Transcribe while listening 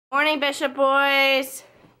Morning, Bishop boys.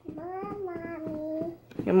 Mommy.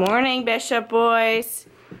 Good morning, Bishop boys.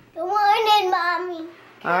 Good morning, Mommy.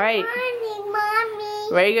 All right. Good morning,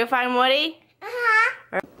 Mommy. Ready to go find Woody?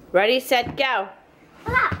 Ready, set, go.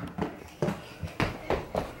 I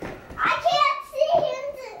can't see him.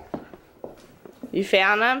 You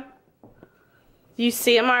found him? Do you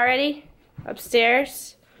see him already?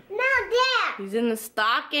 Upstairs? No, Dad. He's in the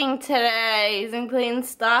stocking today. He's in clean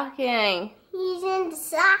stocking. He's in the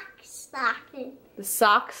sock stocking. The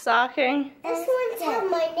sock stocking? This one's have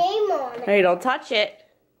my name on it. Hey, don't touch it.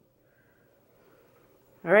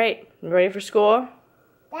 All right, you ready for school?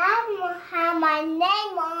 That one have my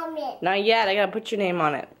name on it. Not yet, I gotta put your name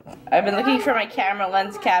on it. I've been looking for my camera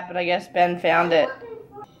lens cap, but I guess Ben found it.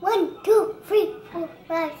 1, 2, 3, 4,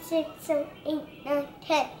 5, 6, 7, 8, 9,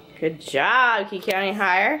 10. Good job. Keep counting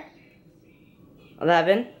higher.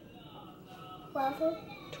 11.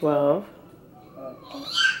 12.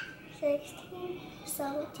 16,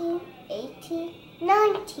 17, 18,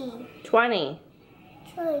 19, 20.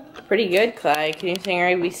 20. Pretty good, Clay. Can you sing your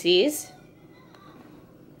ABCs?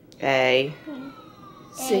 A.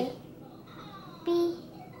 C. B,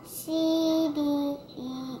 C, D,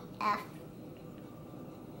 E, F.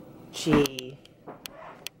 G.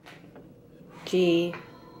 G,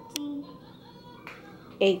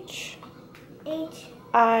 H. H,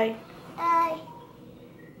 I. I,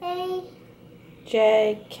 A,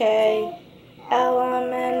 J. K. L.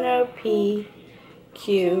 M. N. O. P.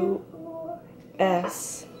 Q.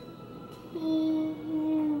 S. T,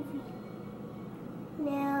 U,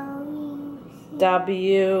 now U, C,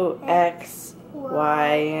 W. X.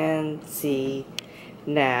 Y. And Z.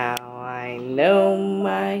 Now I know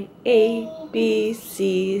my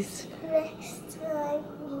ABCs. Next time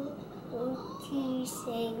we need to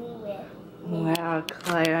sing with. Wow,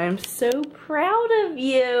 Clay, I'm so proud of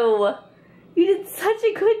you. You did such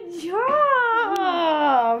a good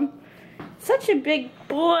job. Such a big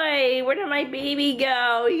boy. Where did my baby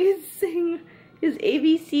go? You can sing his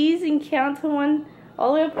ABCs and count to one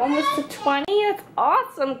all the way up almost to 20. That's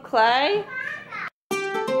awesome, Clay.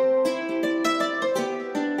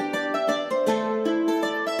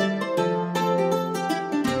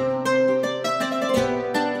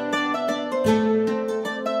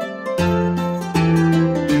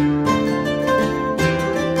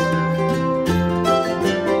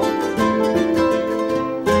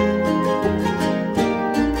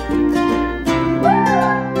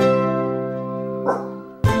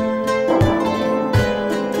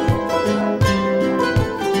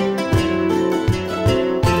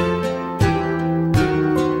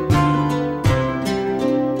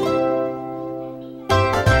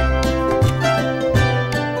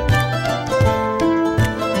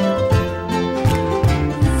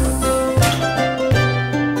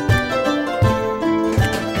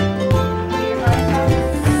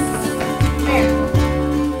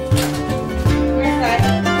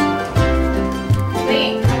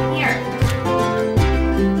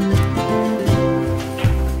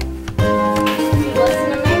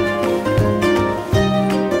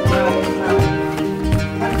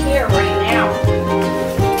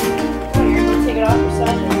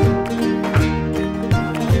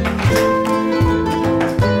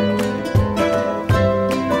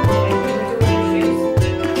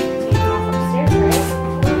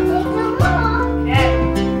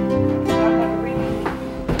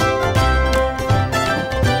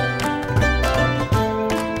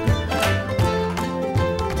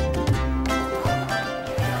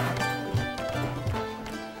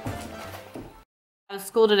 How's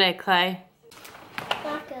school today, Clay?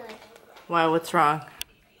 Not good. Why, what's wrong?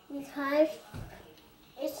 Because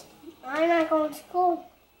I'm not going to school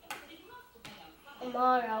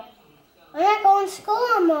tomorrow. I'm not going to school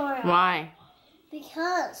tomorrow. Why?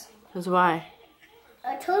 Because Why?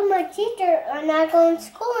 I told my teacher I'm not going to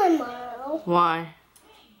school tomorrow. Why?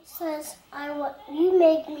 Says you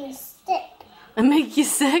make me sick. I make you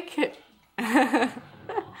sick?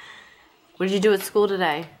 What did you do at school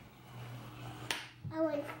today? I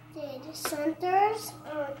went to the centers,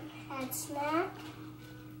 had snack.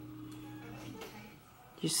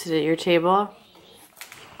 You sit at your table?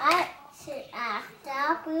 I sit at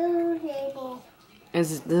the blue table.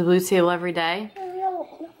 Is it the blue table every day?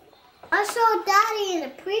 I saw Daddy in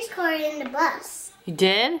the police car in the bus. You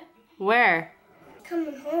did? Where?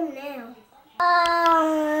 Coming home now.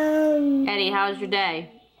 Eddie, how was your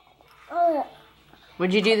day? Oh,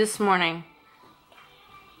 What'd you do this morning?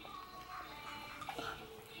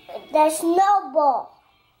 the snowball.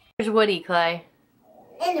 Where's Woody, Clay?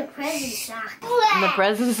 In the present sock. In the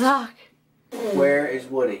present sock? Where is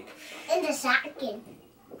Woody? In the stocking.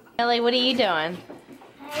 Ellie, what are you doing?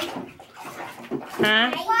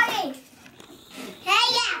 Huh?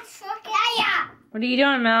 What are you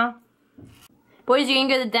doing, Mel? Boys, you gonna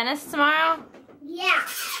go to the dentist tomorrow? Yeah.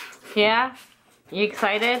 Yeah? You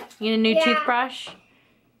excited? You need a new Yeah. toothbrush?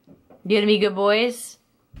 You gonna be good boys?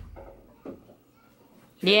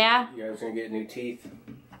 Yeah? You guys gonna get new teeth?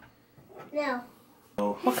 No.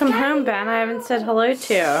 Welcome home, Ben. I haven't said hello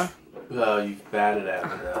to you. Oh, you've batted at me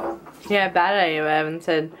now. Yeah, bad at you. I haven't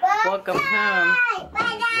said welcome home.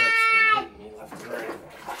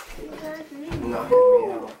 Knocking me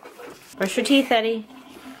out. Brush your teeth, Eddie.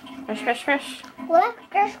 Brush, brush, brush. Brush,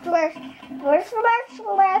 brush, brush. Brush, brush,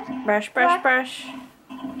 brush. Brush, brush, brush.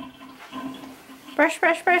 Brush,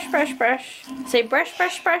 brush, brush, brush, brush. Say brush,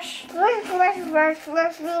 brush, brush. Brush, brush,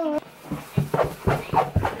 brush, brush.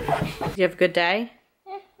 Did you have a good day?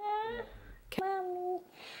 Mommy,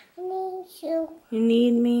 I need you. You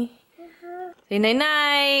need me? Say night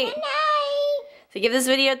night. Good night. So give this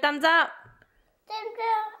video a thumbs up. Thank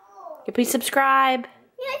you. Please subscribe.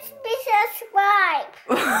 Yes, please subscribe.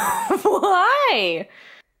 Why?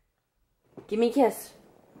 Give me a kiss.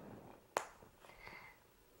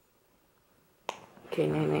 Okay,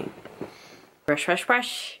 night night. Brush, brush,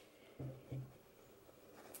 brush.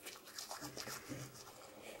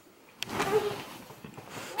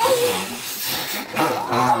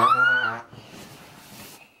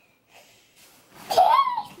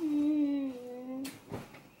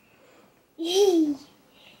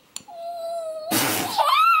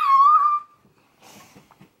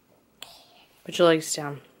 Put your legs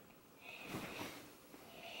down.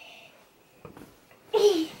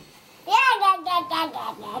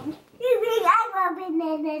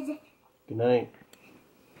 Good night.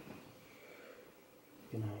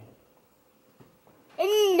 Good night.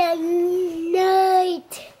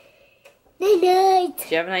 Night.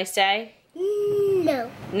 Did you have a nice day? No.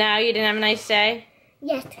 No, you didn't have a nice day?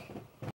 Yes.